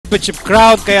championship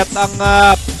crown. Kaya ang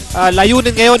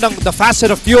layunin ngayon ng the Fast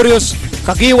and the Furious,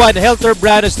 Kagiwa and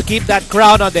Helterbrand, is to keep that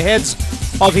crown on the heads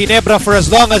of Ginebra for as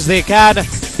long as they can,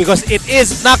 because it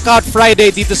is Knockout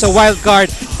Friday dito sa wildcard.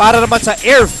 Para naman sa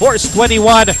Air Force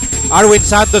 21, Arwin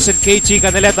Santos and KG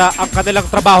Caneleta, ang kanilang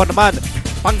trabaho naman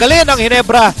panggalin ang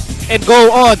Ginebra and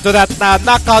go on to that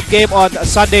knockout game on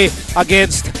Sunday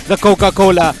against the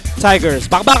Coca-Cola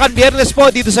Tigers. Bakbakan Biyernes po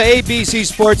dito sa ABC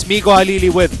Sports. Miko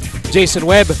Halili with Jason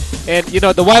Webb. And you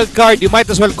know, the wild card, you might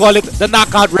as well call it the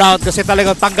knockout round kasi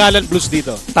talagang tanggalan blues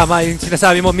dito. Tama yung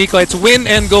sinasabi mo, Miko. It's win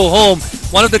and go home.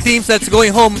 One of the teams that's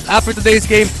going home after today's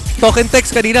game, Talk and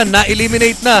Text kanina,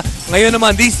 na-eliminate na. Ngayon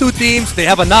naman, these two teams, they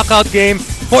have a knockout game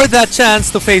for that chance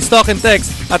to face Talk and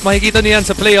Text. At makikita niyan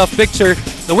sa playoff picture,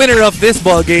 the winner of this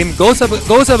ball game goes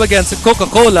up against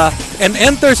Coca-Cola and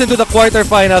enters into the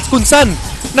quarterfinals kung saan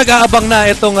nag-aabang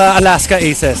na itong Alaska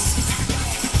Aces.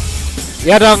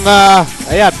 Yan ang,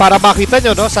 ayan, para makita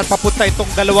nyo, no, saan papunta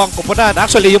itong dalawang kupunan.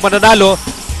 Actually, yung mananalo,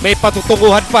 may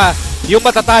patutunguhan pa. Yung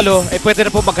matatalo, ay pwede na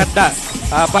po maghanda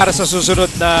para sa susunod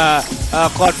na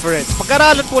conference.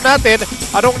 Pag-aralan po natin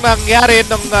anong nangyari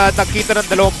nung nagkita ng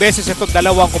dalawang beses itong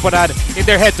dalawang kupunan in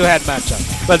their head-to-head matchup.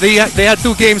 But they had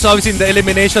two games, obviously, in the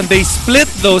elimination. They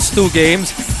split those two games,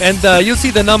 and you'll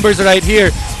see the numbers right here.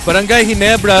 Barangay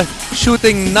Ginebra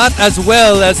shooting not as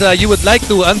well as you would like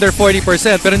to, under 40%.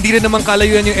 Pero hindi rin naman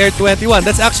kalayuan yung Air 21.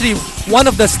 That's actually one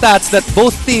of the stats that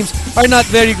both teams are not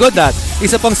very good at.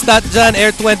 Isa pang stat dyan,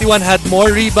 Air 21 had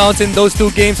more rebounds in those two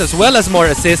games as well as more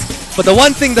assists. But the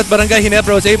one thing that Barangay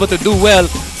Ginebra was able to do well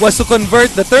was to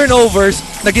convert the turnovers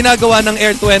na ginagawa ng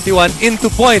Air 21 into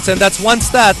points. And that's one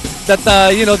stat that,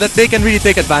 that they can really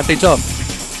take advantage of.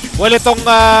 Well, itong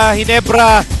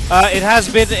Ginebra, it has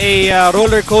been a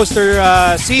roller coaster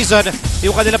season.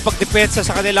 Yung kanilang pagdepensa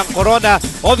sa kanilang corona.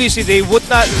 Obviously, they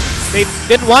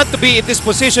didn't want to be in this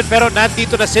position, pero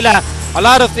nandito na sila. A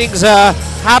lot of things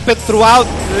happened throughout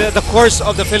the course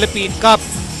of the Philippine Cup.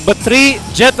 But three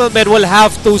gentlemen will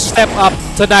have to step up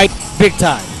tonight big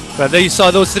time. But you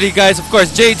saw those three guys, of course,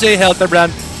 JJ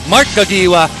Helterbrand, Mark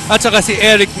Kagiwa, at saka si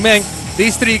Eric Meng.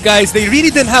 These three guys, they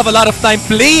really didn't have a lot of time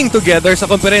playing together sa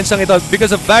komperensyang ito because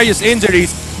of various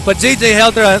injuries. But JJ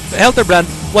Helterbrand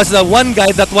was the one guy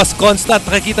that was constant.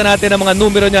 Nakikita natin ang mga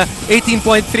numero niya,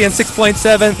 18.3 and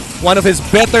 6.7, one of his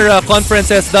better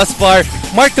conferences thus far.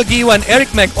 Mark Kagiwa and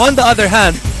Eric Meng, on the other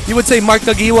hand, you would say Mark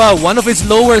Kagiwa, one of his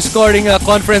lower scoring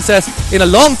conferences in a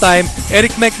long time.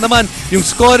 Eric Meng naman, yung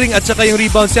scoring at saka yung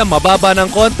rebounds niya, mababa ng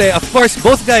konti. Of course,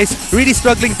 both guys really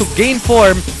struggling to gain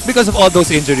form because of all those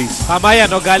injuries. Tama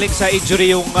yan, no? Galing sa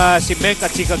injury yung si Meng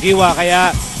at si Kagiwa. Kaya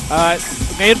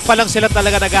ngayon pa lang sila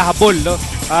talaga naghahabol, no?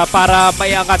 Para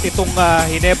maiangat itong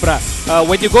Ginebra.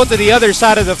 When you go to the other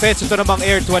side of the fence, ito namang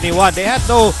Air 21, they had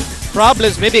no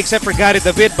problems, maybe except for Gary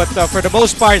David, but for the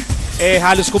most part,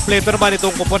 halos kumpleto naman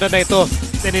itong kupunan na ito.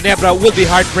 And Ginebra will be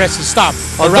hard-pressed to stop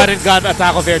a run-and-gun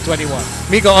attack of Air 21.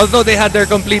 Miko, although they had their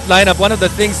complete lineup, one of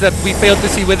the things that we failed to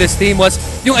see with this team was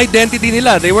yung identity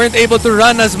nila. They weren't able to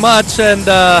run as much, and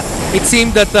it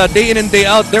seemed that day in and day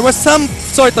out, there was some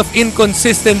sort of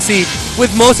inconsistency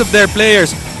with most of their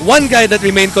players. One guy that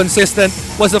remained consistent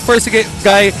was the first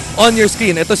guy on your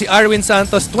screen. Ito si Arwin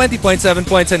Santos, 20.7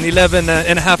 points and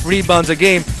 11.5 rebounds a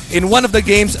game. In one of the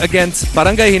games against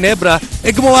Barangay Ginebra,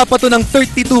 gumawa pa to ng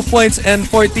 32 points and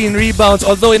 14 rebounds,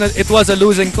 although it was a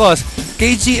losing cause.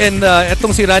 KG and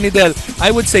etong si Ranidel, I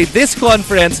would say this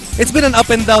conference, it's been an up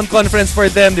and down conference for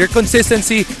them. Their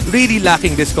consistency really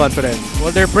lacking this conference. Well,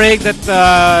 they're praying that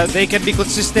they can be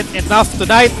consistent enough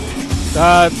tonight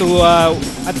to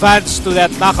advance to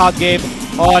that knockout game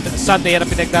on Sunday. Yan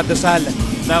ang pinagdadasal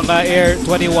ng Air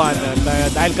 21.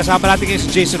 At dahil kasama natin ngayon si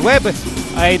Jason Webb,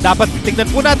 ay dapat tignan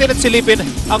po natin at silipin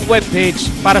ang webpage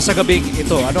para sa gabing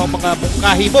ito. Ano ang mga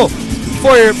mungkahi mo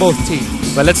for both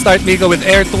teams? Well, let's start, Miko, with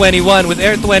Air 21. With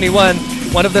Air 21,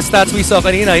 one of the stats we saw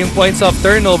kanina, yung points off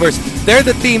turnovers. They're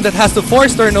the team that has to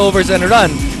force turnovers and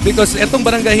run because etong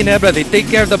Barangay Ginebra, they take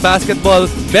care of the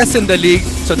basketball best in the league,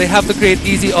 so they have to create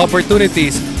easy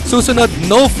opportunities. Susunod,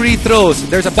 no free throws.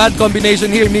 There's a bad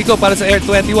combination here, Miko, para sa Air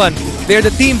 21. They're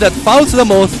the team that fouls the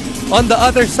most. On the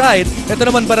other side, ito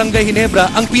naman Barangay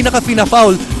Ginebra, ang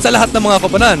pinaka-fina-foul sa lahat ng mga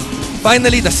koponan.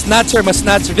 Finally, the snatcher must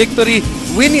snatch victory.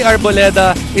 Winnie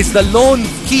Arboleda is the lone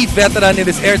key veteran in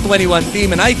this Air 21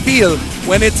 team, and I feel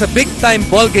when it's a big-time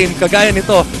ball game kagaya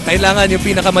nito, kailangan yung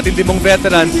pinakamatindi mong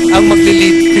veteran ang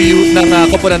mag-lead to you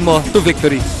ng koponan mo to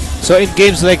victory. So in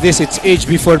games like this, it's age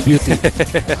before beauty.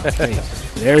 Okay.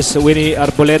 There's Winnie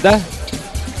Arboleda.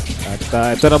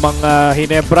 At ito namang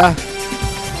Ginebra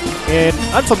in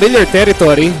unfamiliar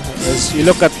territory. As you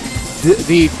look at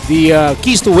the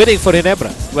keys to winning for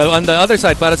Ginebra. Well, on the other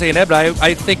side, para sa Ginebra,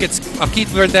 I think it's a key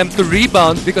for them to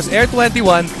rebound because Air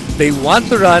 21, they want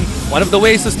to run. One of the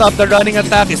ways to stop the running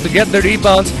attack is to get the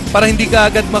rebounds para hindi ka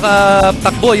agad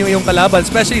makatakbo yung kalaban.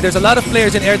 Especially, there's a lot of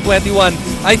players in Air 21,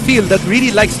 I feel, that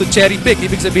really likes to cherry pick.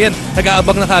 Ibig sabihin,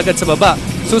 nag-aabang na kaagad sa baba.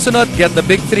 Susunod, get the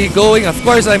big three going. Of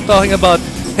course, I'm talking about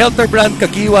Helterbrand,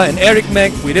 Kagiwa, and Eric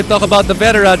Menk. We did talk about the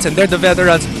veterans, and they're the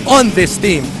veterans on this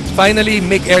team. Finally,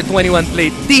 make Air 21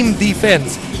 play team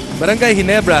defense. Barangay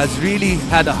Ginebra has really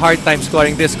had a hard time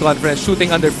scoring this conference,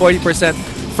 shooting under 40%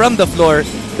 from the floor.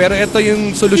 Pero ito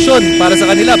yung solusyon para sa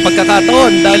kanila.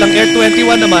 Pagkakataon, dahil ang Air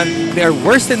 21 naman, they are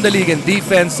worst in the league in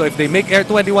defense. So if they make Air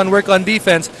 21 work on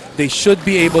defense, they should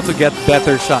be able to get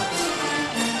better shots.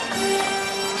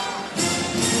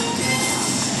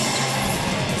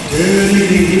 Good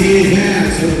evening,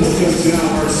 hands, and welcome to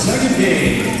our second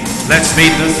game. Let's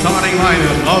meet the starting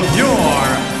lineup of your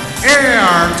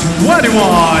Air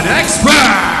 21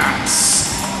 Express.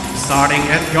 Starting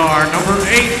at guard number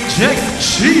 8, Jack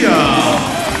Chia.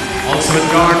 Also at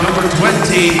guard number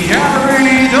 20,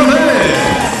 Gary David.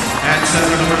 At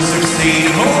center number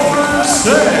 16, Homer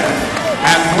Seth.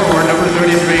 At forward number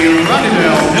 33,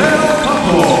 Ranidel Del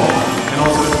Campo. And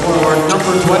also at forward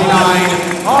number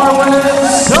 29, Arwen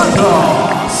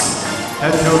Santos.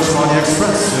 Head coach on the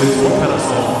Express is Will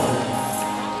Pedestal.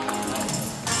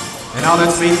 And now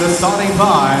let's meet the starting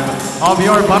five of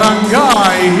your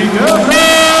Barangay Ginebra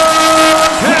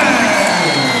Kings.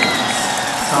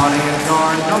 Starting at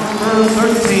guard number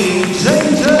 13,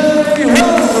 JJ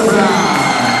Helderbrand.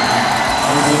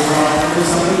 Also guard number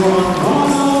 71,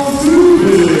 Ronald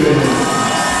Dubin.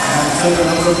 And center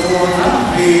number 4,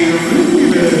 Rafi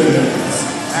Rivas.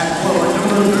 At forward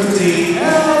number 13,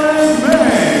 Aaron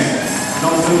May. And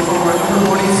also forward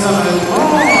number 47,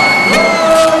 Mark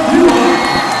Rivas.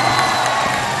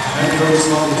 And coach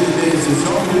on the days is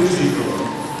Tony Chico.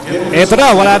 Ito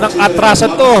na, wala nang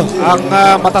atrasan to. Ang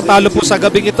matatalo po sa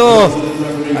gabing ito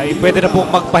ay pwede na pong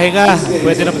magpahinga,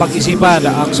 pwede na pag-isipan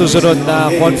ang susunod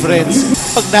na conference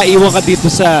pag naiwan ka dito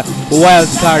sa wild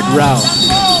card round.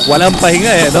 Walang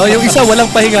pahinga eh, no? Yung isa walang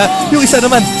pahinga, yung isa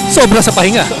naman sobra sa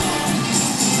pahinga.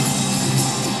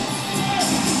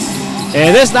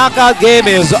 And this knockout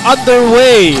game is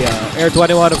underway. Air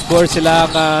 21, of course, silang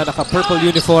naka-purple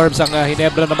uniforms. Ang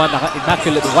Ginebra naman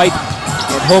naka-immaculate white.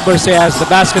 And Homer has the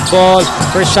basketball.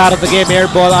 First shot of the game,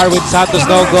 air ball. Arwin Santos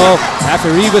no go.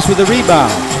 After Rivas with the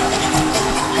rebound.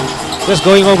 Just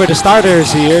going over the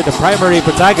starters here, the primary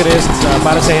protagonists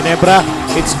para sa Ginebra.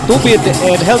 It's Tubid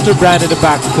and Helterbrand in the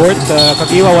backcourt.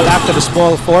 Kagiwa will act at the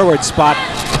small forward spot.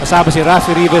 Kasama si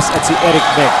Rafi Rivas at si Eric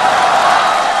Menk.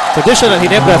 Traditional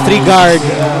Ginebra three-guard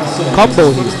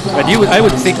combo here. But I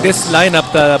would think this lineup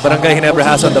the Barangay Ginebra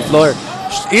has on the floor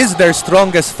is their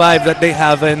strongest five that they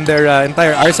have in their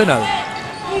entire arsenal.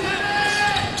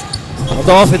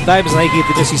 Although oftentimes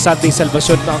nakikita niyo si Sunday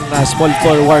Salvacion ng small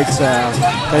forward sa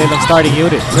kanilang starting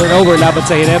unit. Turnover laban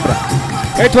sa Ginebra.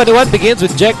 Air 21 begins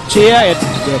with Jack Chia and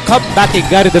comebacking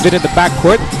Gary David in the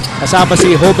backcourt. Kasama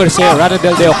si Homer Se,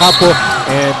 Ranadel de Ocampo,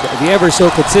 and the ever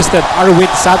so consistent Arwin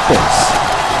Santos.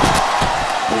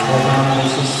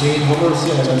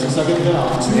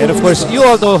 And of course, you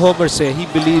all know Homer Se, he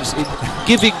believes in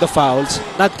giving the fouls,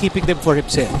 not keeping them for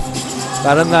himself.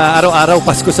 Parang araw-araw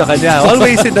Pasko sa kanya.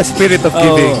 Always in the spirit of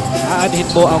giving. Aanhin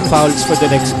mo ang fouls for the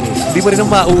next game. Hindi mo rin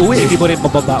mauuwi. Hindi mo rin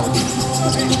mababaon.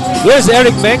 Here's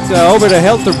Eric Menk over to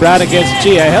Helterbrand against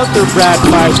Chia. Helterbrand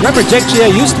fires. Remember, Jack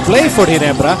Chia used to play for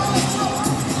Ginebra.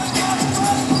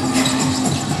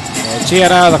 And Chia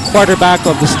now the quarterback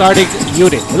of the starting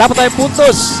unit. Wala pa tayong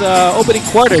puntos opening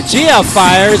quarter. Chia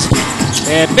fires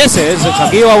and misses.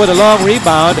 Kagiwa with a long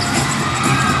rebound.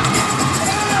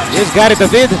 Here's Gary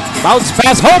David. Bounce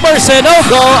pass. Homer said no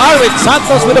go. Arwin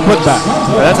Santos with a putback.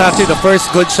 Well, that's actually the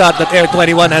first good shot that Air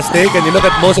 21 has taken. You look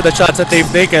at most of the shots that they've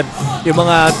taken. Yung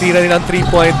mga tira nilang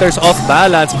three-pointers off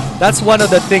balance. That's one of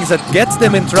the things that gets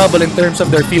them in trouble in terms of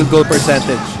their field goal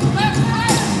percentage.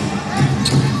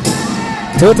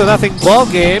 2-0 ball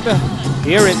game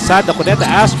here inside the Cuneta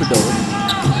Astrodome.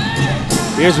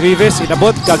 Here's Rivas,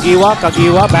 inabot,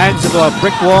 Kagiwa bangs into a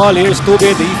brick wall. Here's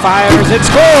Tubid, he fires and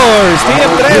scores!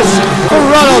 TM3 for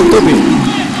Ronald Tubid.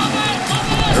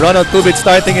 Ronald Tubid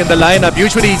starting in the lineup.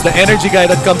 Usually he's the energy guy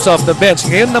that comes off the bench.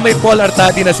 Ngayon na may Paul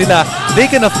Artadi na sila, they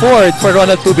can afford for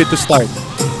Ronald Tubid to start.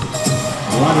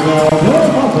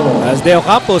 As De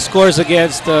Ocampo scores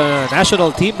against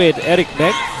national teammate Eric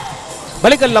Menk.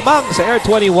 Balik ang lamang sa Air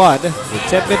 21 with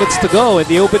 10 minutes to go in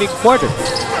the opening quarter.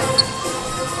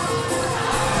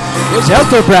 Here's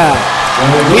Helterbrand.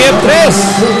 TM3.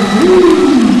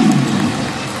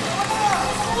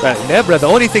 Well, Ginebra, the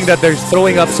only thing that they're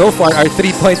throwing up so far are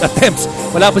 3-point attempts.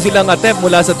 Wala pa silang attempt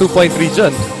mula sa 2-point region.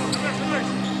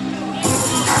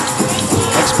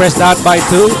 Expressed out by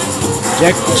 2.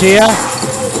 Jack Chia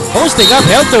posting up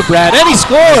Hilterbrand, and he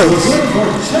scores!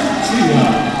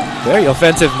 Very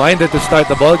offensive-minded to start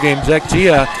the ball game, Jack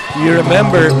Chia. You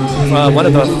remember one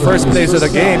of the first plays of the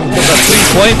game, took a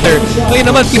 3-pointer. Ngayon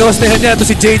naman, kinostehan niya ito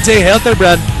si JJ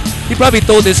Hilterbrand. He probably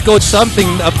told his coach something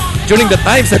during the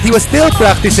times that he was still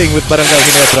practicing with Barangay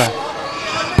Ginebra.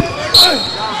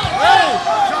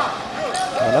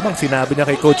 Alamang sinabi niya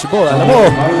kay Coach Bo, alam mo,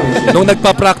 nung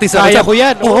nagpa-practice ako, kaya ko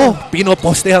yan. Oo,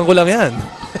 pinopostehan ko lang yan.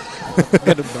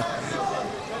 Ganun ba?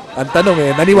 Ang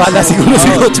tanong naniwala siguro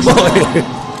si Coach Bo.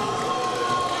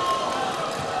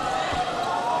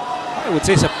 I would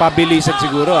say sa pabilisan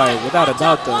siguro, without a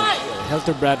doubt,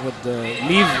 Hilterbrand would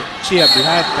leave Chia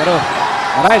behind. Pero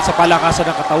marahil sa palakasan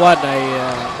ng katawan ay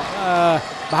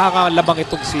mahanga lamang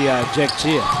itong si Jack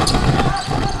Chia.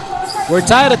 We're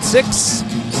tied at 6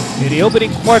 in the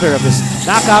opening quarter of this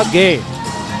knockout game.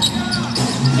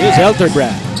 Here's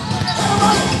Hilterbrand.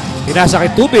 Pinasa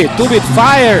kay Tubid. Tubid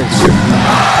fires.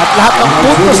 At lahat ng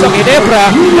puntos ng Ginebra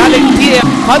galing TF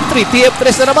Country. TF3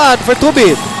 na naman for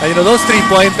Tubid. And you know, those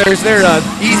 3-pointers, they're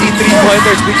easy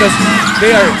 3-pointers because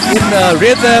they are in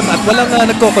rhythm at walang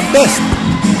nagko-contest.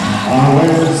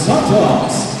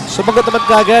 Sumagot naman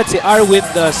kagad si Arwin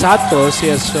Santos.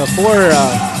 He has 4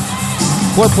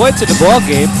 points in the ball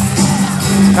game.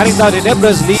 Cutting down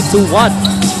Ginebra's lead to 1.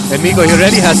 And Miko, he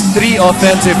already has 3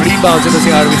 offensive rebounds ito si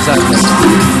Arwin Santos.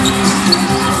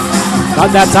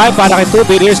 About that time para kay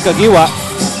Tubid. Here's Kagiwa.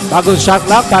 Bagong shot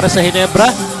lang para sa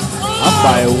Ginebra. Up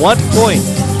by 1 point.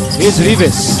 Here's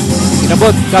Rivas.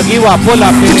 Inabot Kagiwa. Pull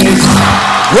up. It is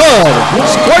good.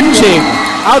 Scorching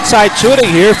outside shooting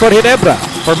here for Ginebra.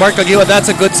 For Mark Kagiwa, that's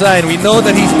a good sign. We know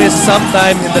that he's missed some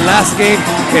time in the last game.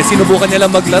 Kaya sinubukan niya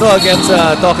lang maglaro against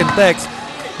Talk and Text.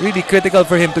 Really critical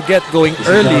for him to get going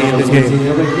early in this game.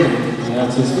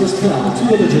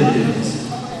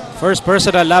 First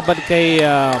personal laban kay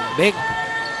Meg.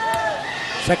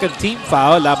 Second team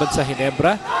foul laban sa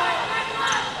Ginebra.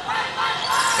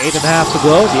 8.5 to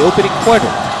go, the opening quarter.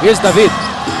 Here's David.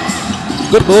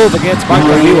 Good move against Mark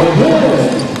Kagiwa.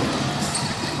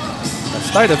 The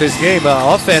start of this game,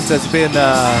 offense has been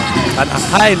at a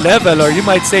high level, or you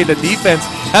might say the defense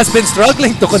has been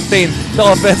struggling to contain the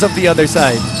offense of the other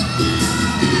side.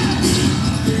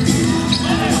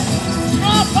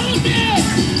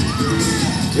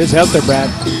 Here's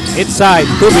Hilterbrand. Inside,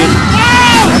 Tubin.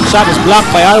 That shot is blocked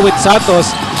by Arwin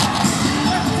Santos.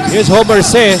 Here's Homer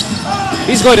Se.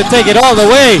 He's going to take it all the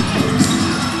way.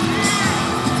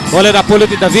 Bola na pulot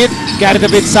ni David. Gary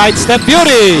David sidestep.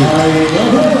 Beauty!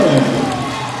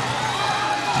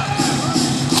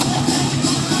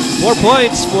 More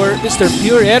points for Mr.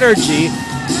 Pure Energy.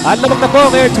 At lamang na po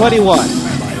ang Air 21.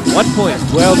 By 1 point.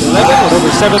 12-11 with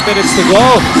over 7 minutes to go.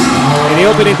 In the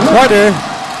opening quarter,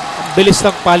 bilis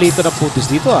ng palito ng puntos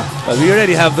dito. We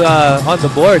already have on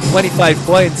the board 25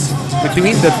 points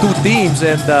between the two teams,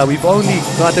 and we've only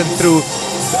gotten through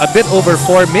a bit over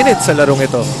 4 minutes sa larong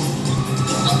ito.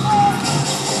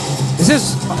 This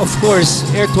is, of course,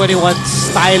 Air 21's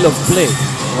style of play.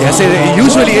 Yes, it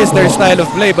usually is their style of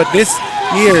play, but this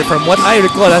year, from what I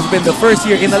recall, has been the first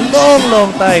year in a long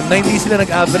time na hindi sila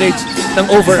nag-average ng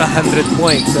over 100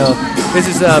 points. So, this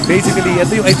is basically,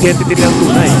 ito yung identity ng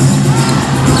tunay.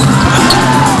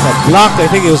 Blocked, I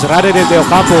think it was Radidel de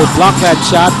Ocampo who blocked that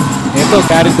shot. Ito,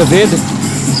 Gary David.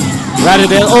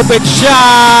 Radidel, open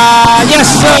shot! Yes,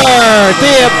 sir!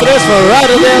 TF3 for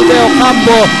Radidel de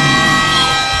Ocampo.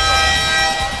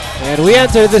 And we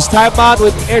enter this timeout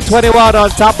with Air 21 on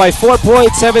top by 4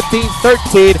 points,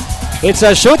 17-13. It's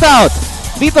a shootout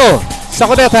dito sa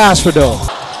Cuneta Astrodome.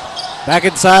 Back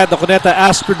inside the Cuneta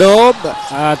Astrodome.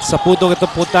 At sa punong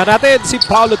itong punta natin, si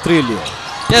Paulo Trillo.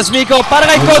 Yes, Miko, para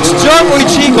kay Coach Jong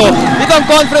Uichico, itong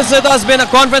conference nito has been a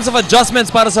conference of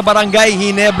adjustments para sa Barangay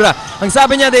Ginebra. Ang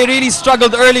sabi niya, they really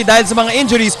struggled early dahil sa mga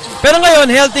injuries. Pero ngayon,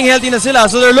 healthy na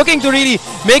sila. So they're looking to really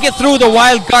make it through the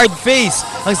wild card phase.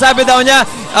 Ang sabi daw niya,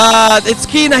 it's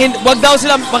key na wag daw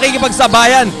sila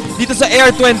makikipagsabayan dito sa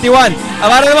Air 21.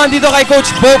 Para naman dito kay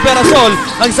Coach Bo Perasol,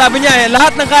 ang sabi niya,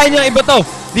 lahat ng kaya niyang iba to.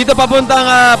 Dito papunta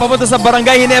sa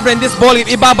Barangay Ginebra in this ball game,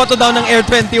 ibabato daw ng Air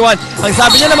 21. Ang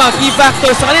sabi niya naman, key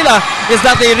factors sa kanila is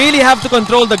that they really have to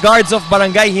control the guards of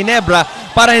Barangay Ginebra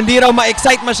para hindi raw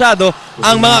ma-excite masyado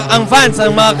ang fans,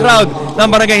 ang mga crowd ng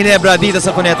Barangay Ginebra dito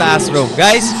sa Cuneta Astrodome.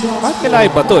 Guys, bakit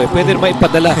kailangan ba ito Pwede naman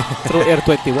ipadala through Air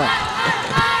 21.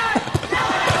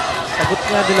 Sagot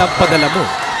nga nila ang padala mo.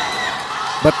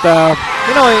 But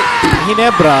You know,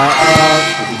 Ginebra,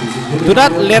 do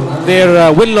not let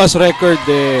their win-loss record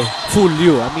fool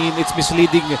you. I mean, it's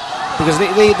misleading because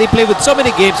they play with so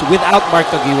many games without Mark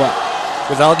Kagiwa.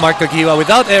 Without Mark Kagiwa,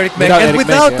 without Eric Meng, and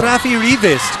without Rafi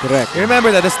Rivas. Correct. You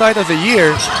remember that at the start of the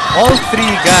year, all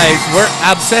three guys were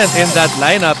absent in that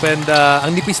lineup, and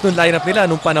ang nipis nung lineup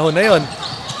nila nung panahon na yon.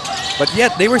 But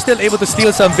yet, they were still able to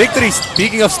steal some victories.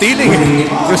 Speaking of stealing,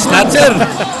 yung snatcher.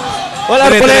 Well,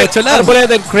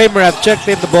 Arboleda and Kramer have checked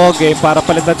in the ball game para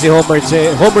palitan si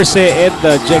Homer Se and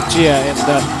Jack Chia, and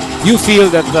you feel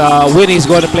that Winnie is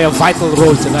going to play a vital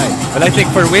role tonight. Well, I think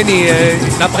for Winnie,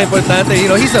 napaka-importante. You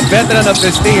know, he's a veteran of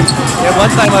this team. And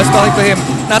one time I was talking to him,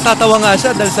 natatawa nga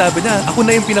siya dahil sabi niya, ako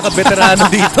na yung pinaka-veterano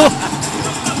dito.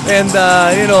 And,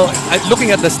 you know, looking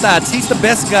at the stats, he's the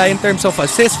best guy in terms of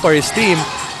assists for his team.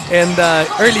 And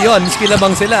early on, miski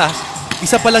lamang sila,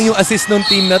 isa pa lang yung assist ng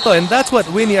team na to. And that's what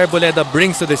Winnie Arboleda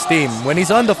brings to this team. When he's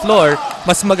on the floor,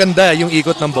 mas maganda yung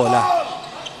ikot ng bola.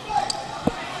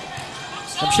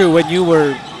 I'm sure when you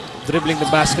were dribbling the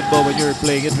basketball when you were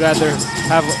playing, you'd rather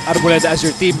have Arboleda as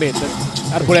your teammate than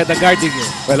Arboleda guarding you.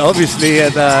 Well, obviously,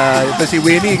 and ito si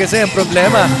Winnie kasi ang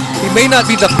problema, he may not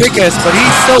be the quickest, but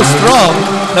he's so strong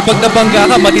na pag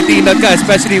nabangga ka, matitinag ka,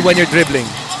 especially when you're dribbling.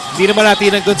 Hindi naman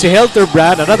natinag doon si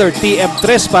Helterbrand, another TM3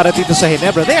 para dito sa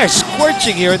Ginebra. They are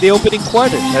scorching here in the opening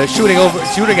quarter. They're shooting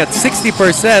at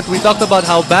 60%. We talked about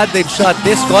how bad they've shot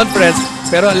this conference,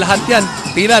 pero lahat yan,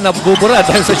 tila nabubura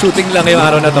dahil sa shooting lang ngayong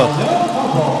araw na to.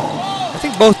 I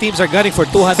think both teams are gunning for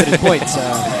 200 points.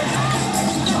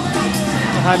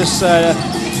 Halos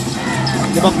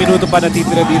 5 minuto pa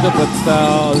natitira dito, but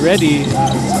already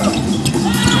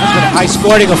a high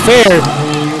scoring affair.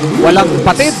 Walang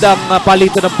patid ang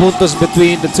palitan ng puntos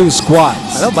between the two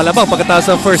squads. Ano, malamang pagkatapos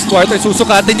ng first quarter,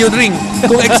 susukatin yung ring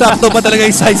kung eksakto ba talaga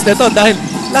yung size nito dahil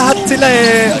lahat sila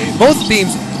both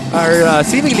teams are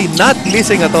seemingly not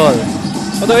missing at all.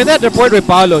 Although in that report with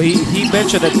Paolo, he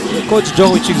mentioned that Coach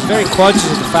Joe is very conscious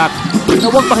of the fact na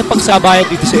huwag makipagsabayan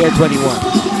dito sa Air 21.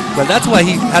 Well, that's why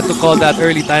he had to call that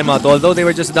early timeout. Although they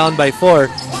were just down by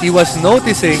 4, he was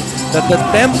noticing that the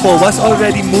tempo was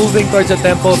already moving towards the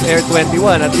tempo of Air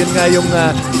 21. At yun nga yung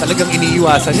talagang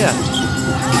iniiwasan niya.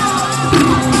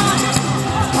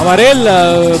 Amaril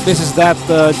misses that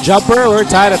jumper. We're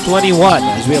tied at 21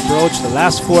 as we approach the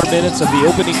last 4 minutes of the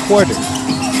opening quarter.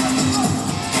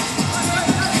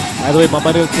 By the way,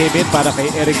 Mamaril came in para kay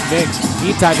Eric Meng.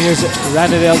 Meantime, here's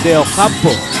Ranadel De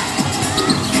Ocampo.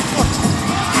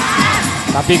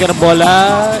 Tapi ka ng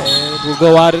bola, and we'll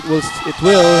go out. It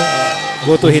will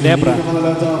go to Ginebra.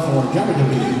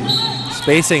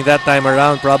 Spacing that time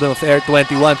around, problem of Air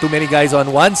 21. Too many guys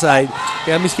on one side.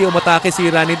 Kaya miski umatake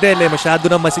si Ranidel, masyado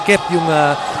na masikip yung,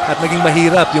 at naging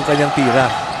mahirap yung kanyang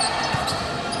tira.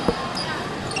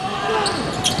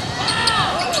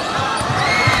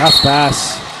 Tough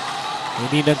pass.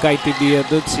 Hindi nagkaintindihan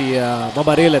doon si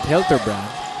Mamaril at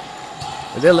Helterbrand.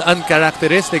 A little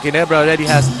uncharacteristic. Ginebra already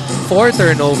has 4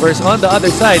 turnovers. On the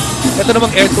other side, ito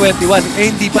namang Air 21,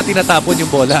 hindi pa tinatapon yung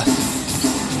bola.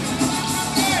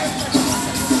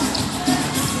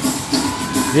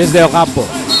 Here's De Ocampo.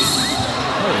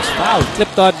 Oh, it's foul.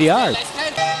 Clipped on the arc.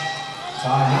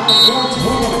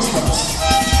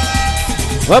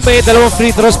 Well, may 2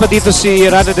 free throws pa dito si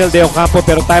Ranadel De Ocampo,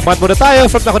 pero timeout muna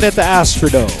tayo from the Cuneta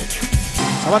Astrodome.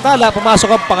 Samantala,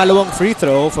 pumasok ang pangalawang free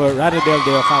throw for Ranadel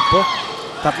De Ocampo.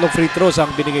 3 free throws ang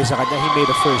binigay sa kanya. He made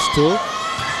the first 2.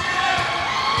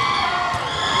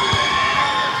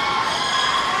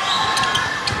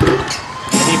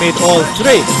 And he made all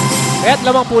 3. Kaya't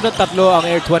lamang po ng 3 ang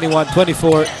Air 21,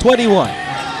 24-21.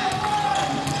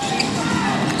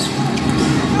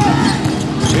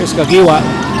 Here's Kagiwa.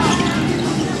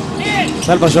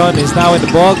 Salvacion is now in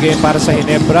the ball game para sa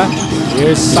Ginebra.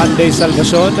 Here's Sunday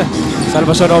Salvacion.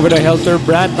 Salvacion over to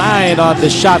Helterbrand. 9 on the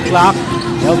shot clock.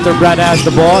 Helterbrand has the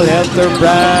ball.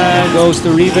 Helterbrand goes to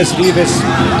Rivas. Rivas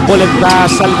pull it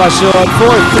past Salvacion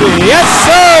for 3. Yes,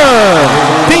 sir!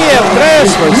 TM3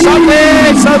 for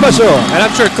Sunday Salvacion. And I'm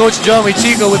sure Coach John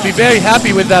Chico would be very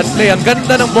happy with that play. Ang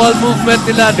ganda ng ball movement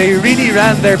nila. They really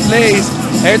ran their plays.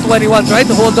 Air 21 tried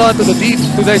to hold on to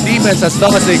their defense as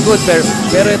long as they could.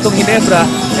 Pero itong Ginebra,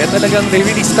 talagang they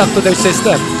really stuck to their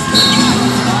system.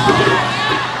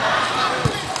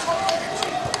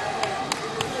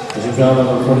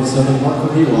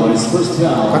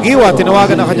 Kagiwa,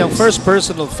 tinawagan ang kanyang first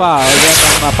personal foul.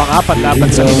 Yan ang pang-apat laban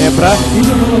sa Ginebra.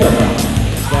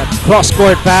 That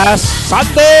cross-court pass.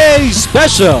 Sunday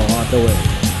special on the way.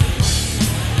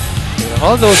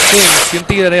 All those things, yung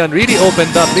tira na yun, really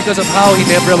opened up because of how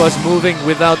Ginebra was moving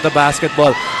without the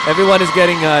basketball. Everyone is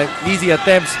getting easy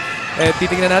attempts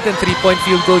titingnan natin, 3-point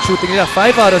field goal shooting nila,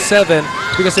 5 out of 7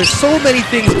 because there's so many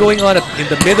things going on in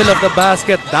the middle of the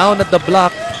basket, down at the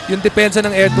block. Yung depensa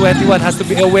ng Air 21 has to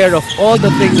be aware of all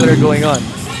the things that are going on.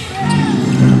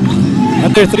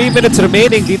 Under 3 minutes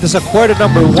remaining dito sa quarter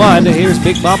number 1. Here's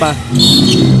Big Mama.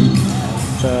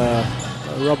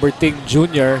 Robert Ting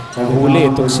Jr. Nahuli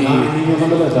itong si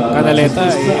Canaleta.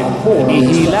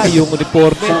 Inihila yung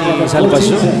uniforme ni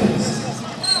Salvacion.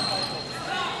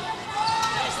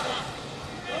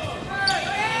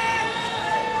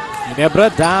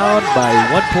 Ginebra down by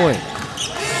 1 point.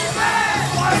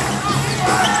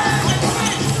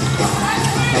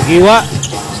 Nagiwa.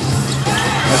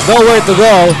 There's nowhere to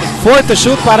go. 4 to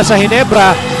shoot para sa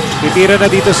Ginebra. Titira na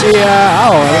dito si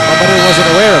Mamaril wasn't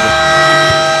aware of it.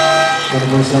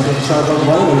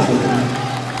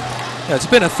 Yeah,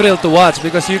 it's been a thrill to watch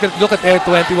because you can look at Air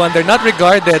 21. They're not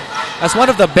regarded as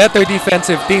one of the better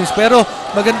defensive teams, pero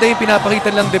maganda yung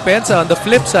pinapakita lang depensa. On the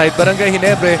flip side, Barangay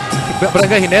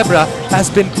Ginebra has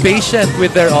been patient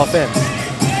with their offense.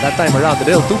 That time around, a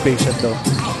little too patient though.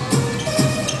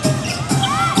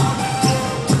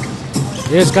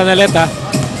 Here's Canaleta.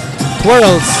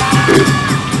 Twirls.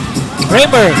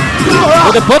 Kramer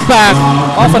with a putback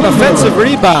off an offensive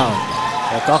rebound.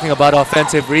 Talking about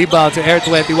offensive rebounds, Air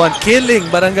 21 killing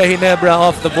Barangay Ginebra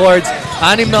off the boards.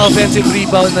 6 na offensive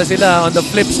rebound na sila. On the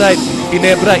flip side,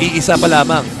 Ginebra iisa pa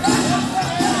lamang.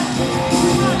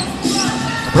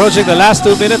 Approaching the last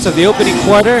 2 minutes of the opening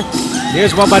quarter.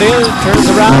 Here's Mamaril, turns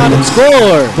around and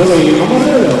score.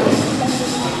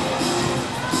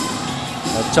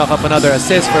 Chalk up another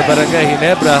assist for Barangay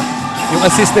Ginebra. Yung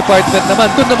assist department naman,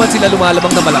 doon naman sila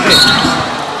lumalamang na malaki.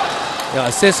 Yung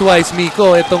assist-wise,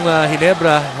 Miko, itong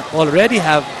Ginebra already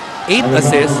have 8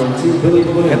 assists.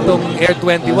 Itong Air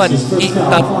 21, 3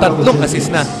 assists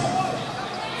na.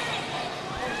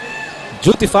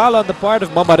 Duty foul on the part of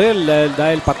Mamaril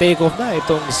dahil pa-take off na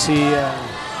itong si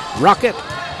Rocket.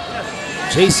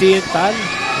 JC and Tal.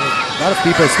 A lot of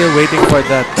people are still waiting for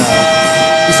that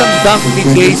isang dunk ni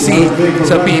JC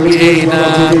sa PBA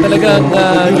na talagang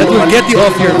that will get you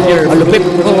off your malupit.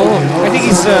 I think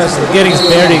he's still getting his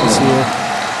bearings here.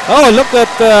 Oh, look at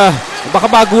baka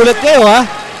magulat kayo ha.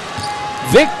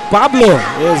 Vic Pablo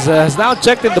has now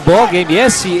checked in the ball game.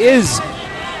 Yes, he is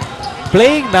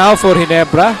playing now for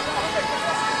Ginebra.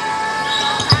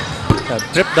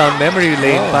 Trip down memory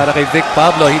lane para kay Vic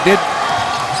Pablo. He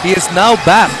is now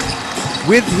back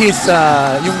with his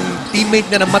yung teammate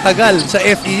niya na matagal sa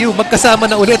FEU. Magkasama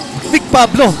na ulit Vic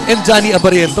Pablo and Johnny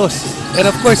Abarientos. And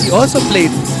of course, he also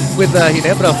played with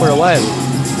Ginebra for a while.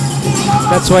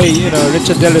 That's why,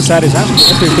 Richard De Lozada is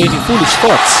actually entertaining foolish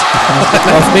thoughts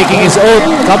of making his own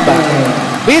comeback.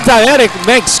 Meantime, Eric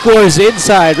Meg scores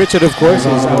inside. Richard, of course,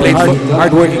 is a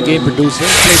hard-working game producer.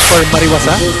 Played for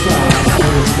Mariwasa.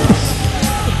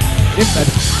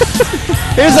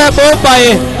 Here's that move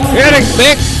by Eric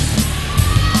Meg.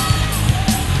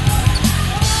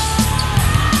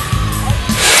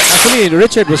 Actually,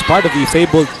 Richard was part of the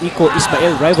fabled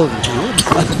Iko-Ismael rivalry.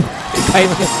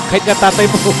 kahit nga tatay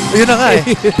mo. Yun na nga eh.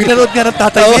 Pinanood nga ng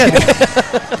tatay mo yan.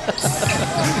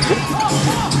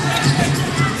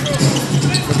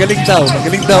 Magaling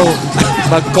daw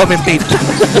mag-commentate.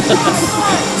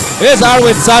 Here's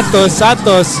Arwin Santos.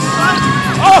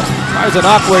 There's an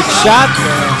awkward shot.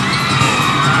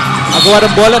 Agawa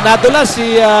ng bola. Nadula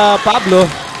si Pablo.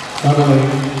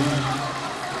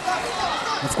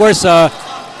 Of course,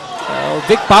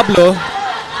 Vic Pablo,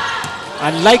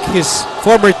 unlike his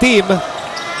former team,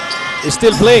 is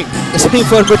still playing. Kasi yung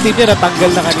former team niya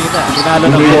natanggal na kanina. Tinalo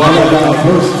ng bola.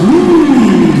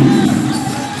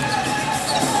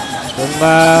 Kung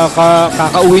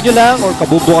kakauwi nyo lang or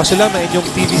kabubukas nyo lang ng inyong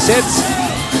TV sets,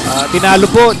 tinalo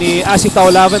po ni Asi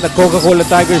Taulavan at Coca-Cola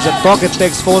Tigers and Talk and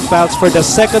Text Phone Pals for the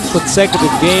 2nd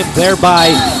consecutive game, thereby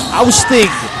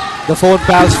ousting the Phone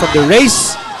Pals from the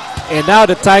race. And now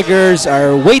the Tigers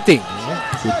are waiting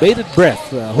with bated breath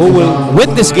who will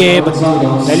win this game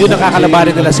dahil yun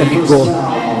nakakalabanin nila sa linggo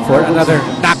for another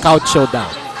knockout showdown.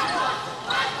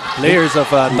 Players of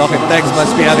Talk and Text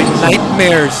must be having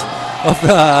nightmares of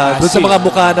dun sa mga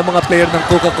mukha ng mga player ng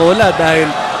Coca-Cola dahil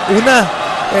una,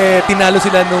 tinalo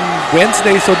sila nung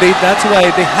Wednesday, so that's why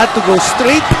they had to go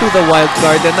straight to the wild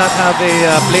card and not have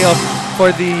a playoff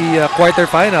for the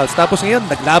quarterfinals. Tapos ngayon,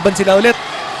 naglaban sila ulit.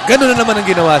 Ganun na naman ang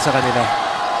ginawa sa kanila.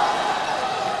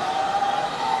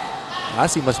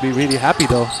 Asi must be really happy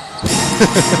though.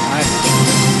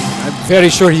 I'm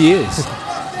very sure he is.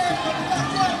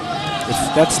 If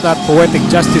that's not poetic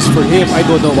justice for him, I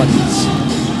don't know what is.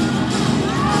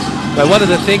 But one of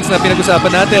the things na pinag-usapan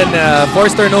natin,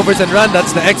 forced turnovers and run,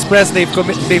 that's the Express. They've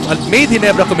made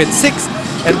Ginebra commit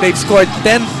 6 and they've scored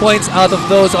 10 points out of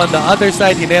those. On the other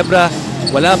side, Ginebra,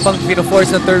 wala pang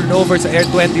pino-force na turnover sa Air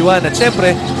 21 at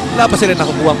syempre, wala pa sila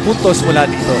nakukuha puntos mula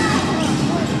dito.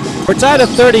 We're tied at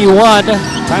 31.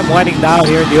 Time winding down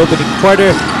here in the opening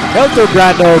quarter.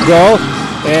 Hilterbrand no go.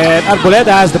 And Arboleda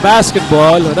has the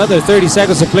basketball. Another 30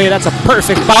 seconds to play. That's a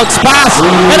perfect bounce pass.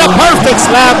 And a perfect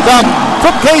slam dunk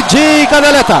from KG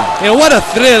Canaleta. And what a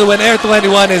thrill when Air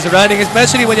 21 is running,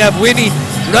 especially when you have Winnie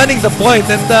running the point.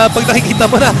 And pag nakikita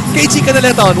mo na, KG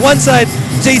Canaleta on one side,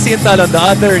 JC Intal on the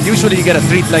other. Usually you get a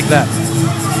treat like that.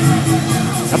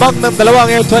 Among ng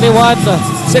dalawang Air 21,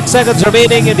 6 seconds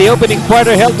remaining in the opening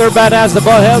quarter. Hilterbrand has the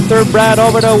ball. Hilterbrand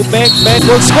over to Meg. Meg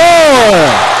will score!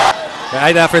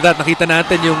 Right after that, nakita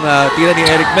natin yung tira ni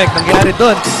Eric Meg. Nangyari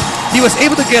doon, he was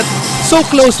able to get so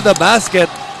close to the basket,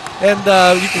 and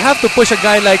you have to push a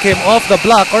guy like him off the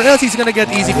block or else he's gonna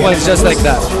get easy points just like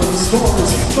that.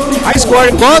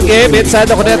 High-scoring ball game inside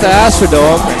the Cuneta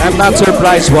Astrodome, and I'm not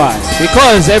surprised why.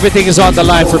 Because everything is on the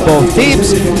line for both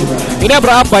teams.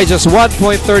 Ginebra up by just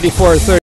 1.34.